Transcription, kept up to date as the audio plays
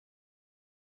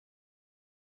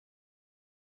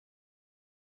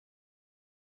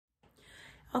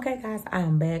Okay guys, I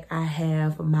am back. I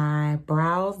have my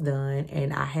brows done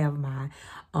and I have my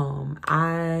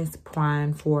eyes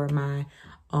primed for my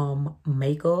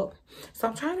makeup. So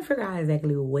I'm trying to figure out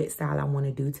exactly what style I want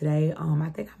to do today. I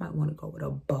think I might want to go with a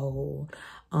bold,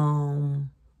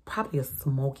 probably a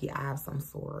smoky eye of some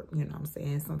sort, you know what I'm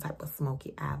saying, some type of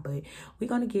smoky eye. But we're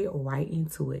gonna get right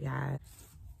into it, guys.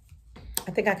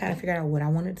 I think I kind of figured out what I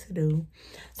wanted to do,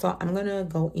 so I'm gonna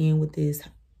go in with this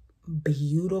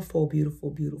beautiful blue,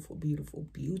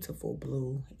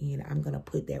 and I'm gonna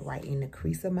put that right in the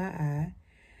crease of my eye.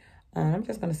 I'm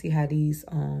just gonna see how these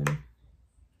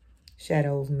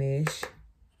shadows mesh.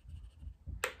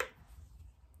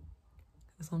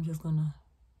 So I'm just gonna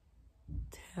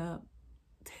tap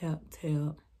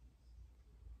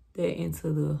that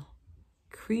into the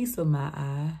crease of my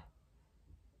eye.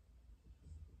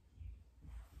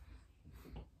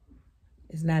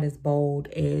 It's not as bold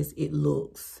as it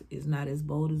looks. It's not as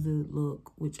bold as it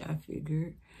looks, which I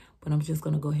figured. But I'm just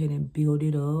going to go ahead and build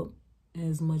it up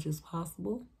as much as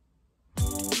possible.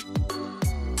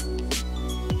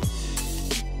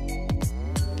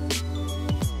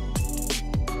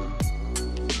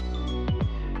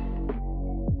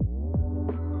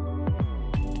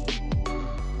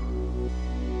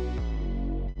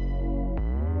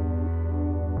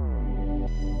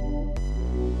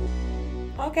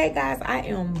 Okay guys, I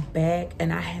am back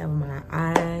and I have my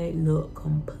eye look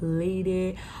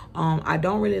completed. I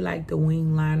don't really like the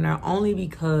wing liner only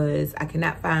because I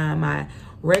cannot find my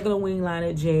regular wing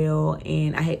liner gel,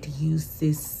 and I had to use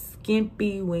this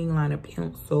skimpy wing liner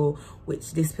pencil,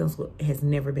 which this pencil has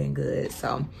never been good.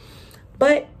 So,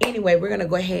 but anyway, we're gonna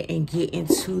go ahead and get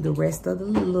into the rest of the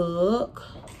look.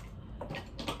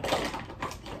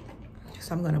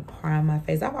 So I'm gonna prime my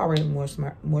face. I've already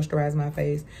moisturized my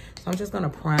face, so I'm just gonna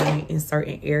prime it in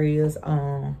certain areas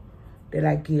that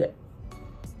I get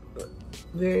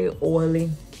very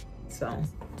oily. So,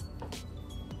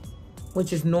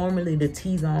 which is normally the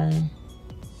T-zone.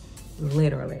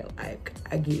 Literally, like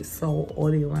I get so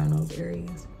oily around those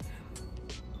areas.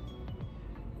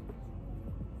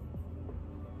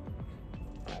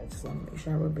 I just want to make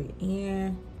sure I rub it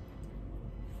in.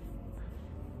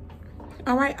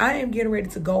 All right, I am getting ready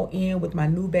to go in with my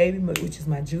new baby, which is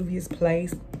my Juvia's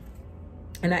Place.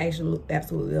 And I actually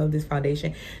absolutely love this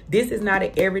foundation. This is not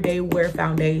an everyday wear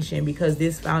foundation because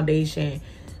this foundation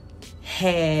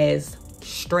has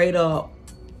straight up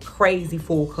crazy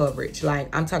full coverage.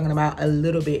 Like, I'm talking about a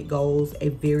little bit goes a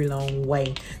very long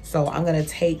way. So I'm going to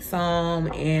take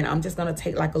some, and I'm just going to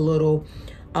take like a little,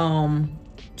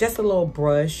 just a little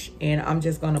brush, and I'm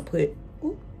just going to put,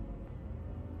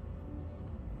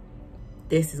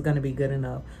 this is going to be good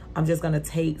enough. I'm just going to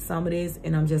take some of this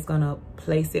and I'm just going to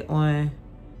place it on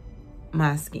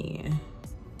my skin.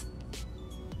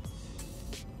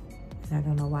 And I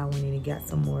don't know why I went in and got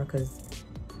some more, because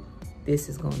this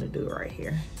is going to do it right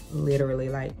here. Literally,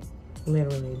 like,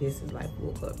 literally, this is like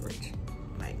full coverage.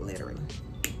 Like, literally.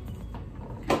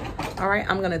 All right,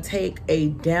 I'm going to take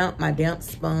my damp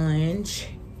sponge,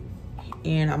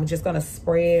 and I'm just going to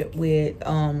spray it with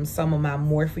some of my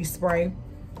Morphe spray.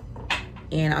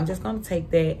 And I'm just gonna take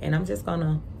that, and I'm just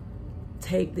gonna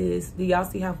take this. Do y'all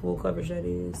see how full coverage that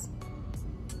is?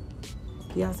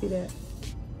 Do y'all see that?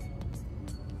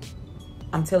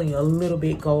 I'm telling you, a little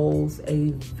bit goes a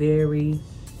very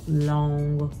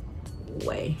long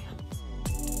way.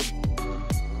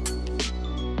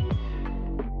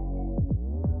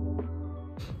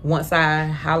 Once I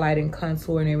highlight and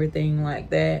contour and everything like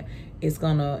that, it's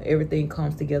gonna, everything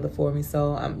comes together for me.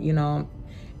 So you know,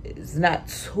 it's not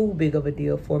too big of a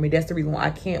deal for me. That's the reason why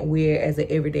I can't wear it as an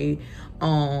everyday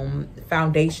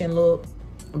foundation look,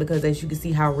 because as you can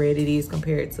see how red it is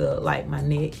compared to like my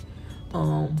neck.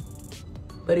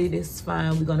 But it is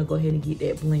fine. We're gonna go ahead and get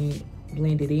that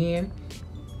blended in.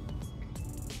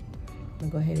 I'm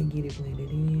gonna go ahead and get it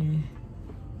blended in.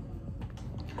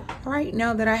 All right,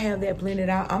 now that I have that blended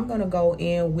out, I'm gonna go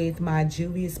in with my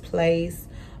Juvia's Place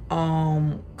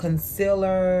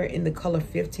concealer in the color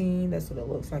 15. That's what it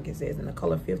looks like. It says in the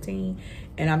color 15.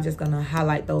 And I'm just gonna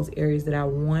highlight those areas that I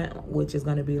want, which is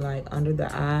gonna be like under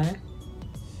the eye,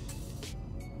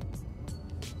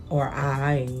 or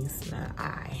eyes, not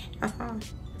eye. I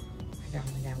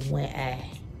only got one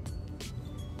eye.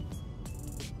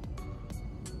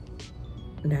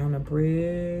 Down the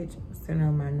bridge, center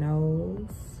of my nose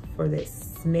for that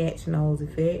snatch nose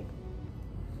effect.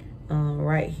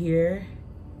 Right here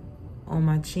on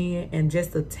my chin, and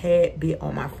just a tad bit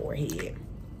on my forehead.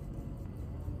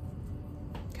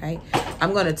 Okay,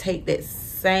 I'm gonna take that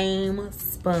same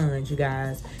sponge, you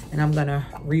guys, and I'm gonna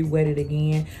re-wet it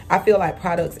again. I feel like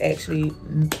products actually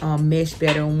mesh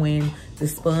better when the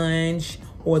sponge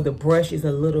or the brush is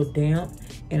a little damp.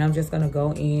 And I'm just gonna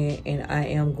go in and I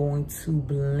am going to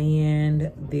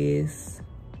blend this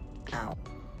out.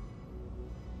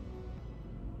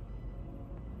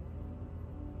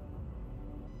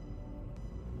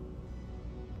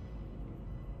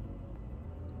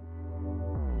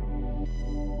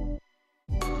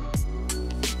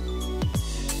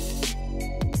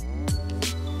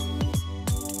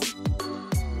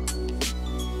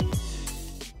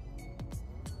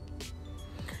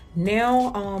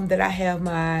 Now that I have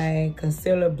my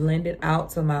concealer blended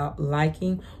out to my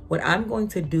liking, what I'm going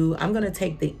to do, I'm going to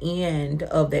take the end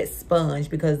of that sponge,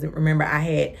 because remember I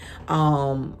had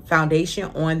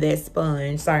foundation on that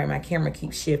sponge. Sorry, my camera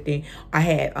keeps shifting. I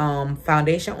had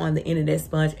foundation on the end of that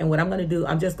sponge, and what I'm going to do,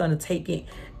 I'm just going to take it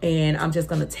and I'm just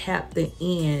going to tap the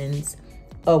ends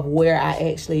of where I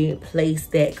actually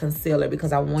placed that concealer,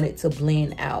 because I want it to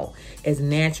blend out as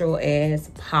natural as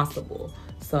possible.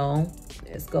 So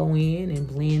let's go in and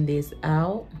blend this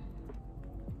out.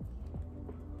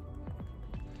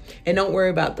 And don't worry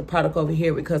about the product over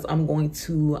here, because I'm going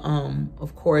to,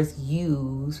 of course,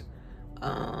 use,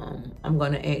 I'm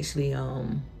going to actually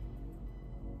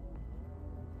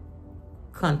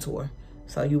contour.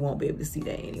 So you won't be able to see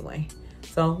that anyway.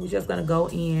 So we're just going to go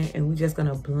in and we're just going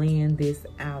to blend this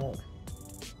out.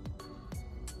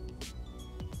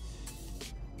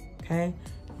 Okay.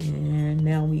 And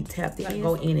now we tap the end.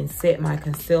 Go in and set my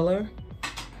concealer.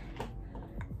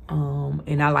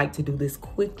 And I like to do this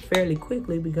fairly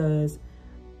quickly, because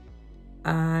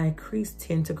I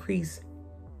tend to crease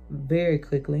very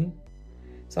quickly.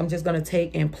 So I'm just gonna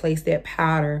take and place that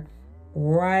powder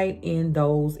right in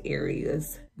those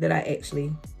areas that I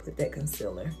actually put that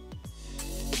concealer.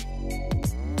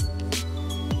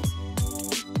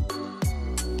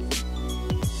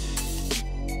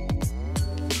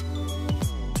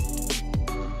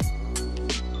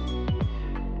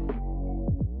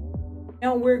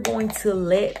 Now we're going to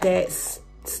let that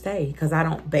stay, because I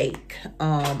don't bake.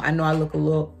 I know I look a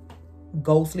little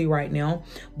ghostly right now,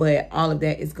 but all of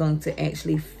that is going to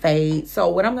actually fade. So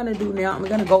what I'm going to do now, I'm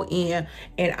going to go in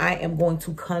and I am going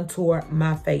to contour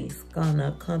my face.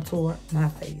 Gonna contour my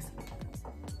face.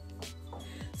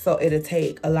 So it'll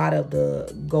take a lot of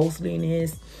the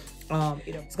ghostliness.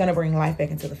 It's gonna bring life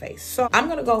back into the face. So I'm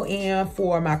gonna go in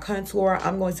for my contour.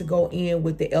 I'm going to go in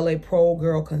with the LA Pro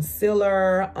Girl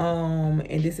Concealer.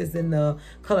 And this is in the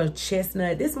color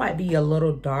Chestnut. This might be a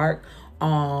little dark,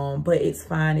 but it's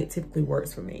fine. It typically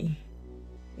works for me.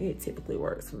 It typically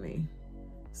works for me.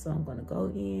 So I'm gonna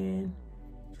go in,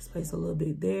 just place a little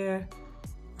bit there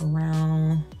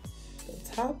around the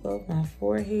top of my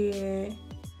forehead.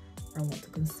 I want to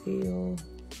conceal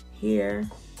here.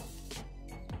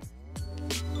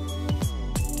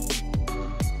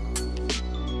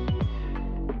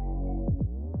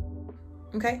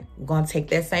 Okay, I'm gonna take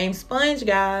that same sponge,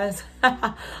 guys.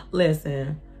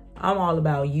 Listen, I'm all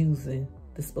about using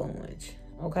the sponge,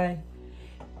 okay?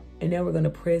 And then we're gonna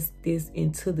press this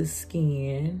into the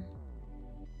skin,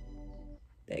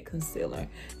 that concealer.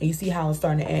 And you see how I'm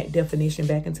starting to add definition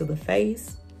back into the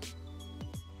face?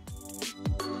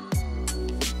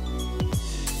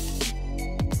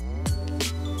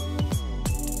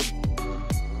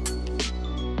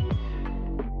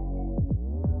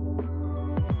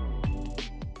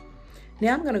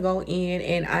 Now I'm gonna go in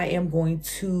and I am going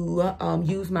to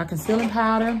use my concealing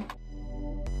powder.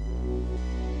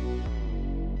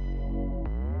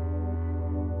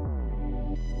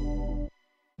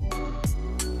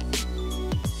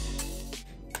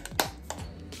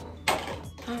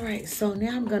 All right, so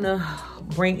now I'm gonna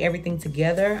bring everything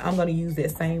together. I'm gonna use that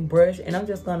same brush and I'm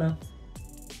just gonna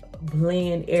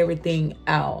blend everything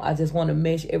out. I just wanna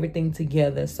mesh everything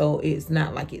together so it's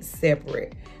not like it's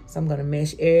separate. So I'm gonna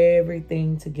mesh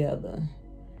everything together.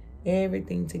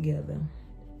 Everything together.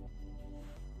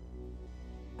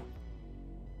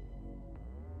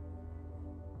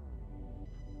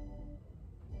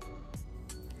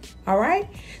 All right,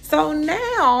 so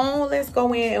now let's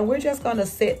go in and we're just gonna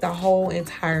set the whole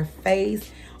entire face.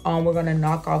 We're gonna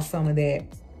knock off some of that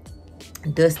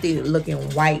dusty looking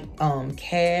white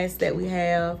cast that we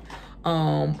have.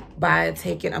 By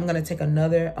taking, I'm gonna take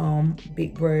another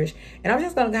big brush and I'm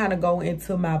just gonna kind of go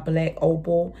into my black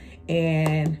opal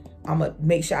and I'm gonna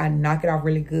make sure I knock it off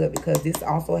really good, because this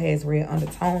also has red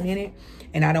undertone in it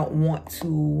and I don't want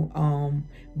to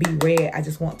be red. I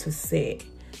just want to set.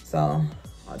 So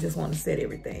I just want to set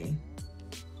everything.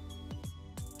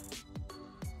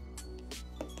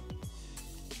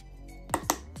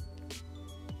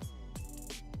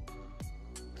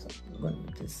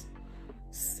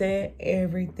 set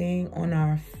everything on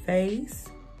our face.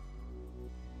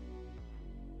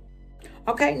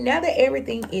 Okay, now that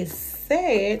everything is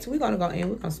set, we're gonna go in,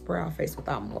 we're gonna spray our face with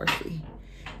our Morphe.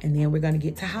 And then we're gonna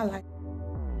get to highlight.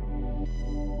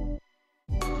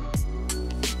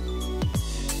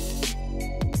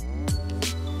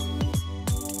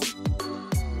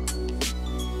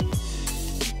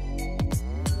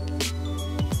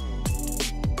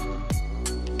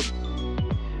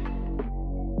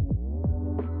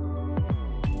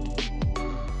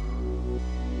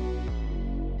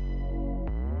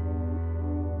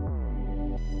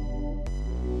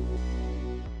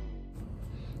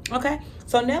 Okay,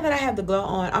 so now that I have the glow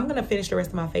on, I'm gonna finish the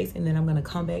rest of my face and then I'm gonna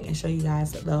come back and show you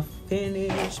guys the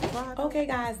finished product. Okay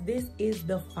guys, this is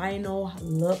the final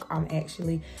look. I'm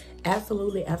actually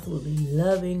absolutely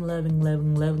loving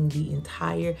the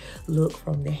entire look,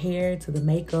 from the hair to the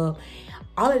makeup,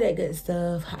 all of that good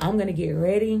stuff. I'm gonna get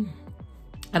ready.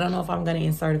 I don't know if I'm gonna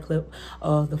insert a clip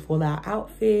of the full out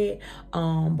outfit,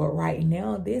 but right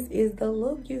now this is the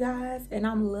look, you guys, and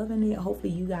I'm loving it.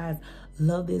 Hopefully you guys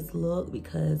love this look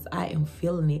because I am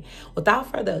feeling it.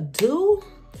 Without further ado,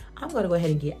 I'm gonna go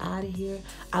ahead and get out of here.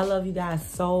 I love you guys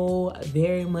so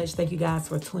very much. Thank you guys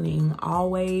for tuning in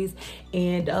always,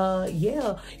 and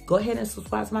yeah, go ahead and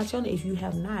subscribe to my channel if you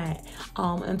have not.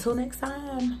 Until next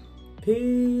time,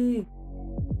 peace.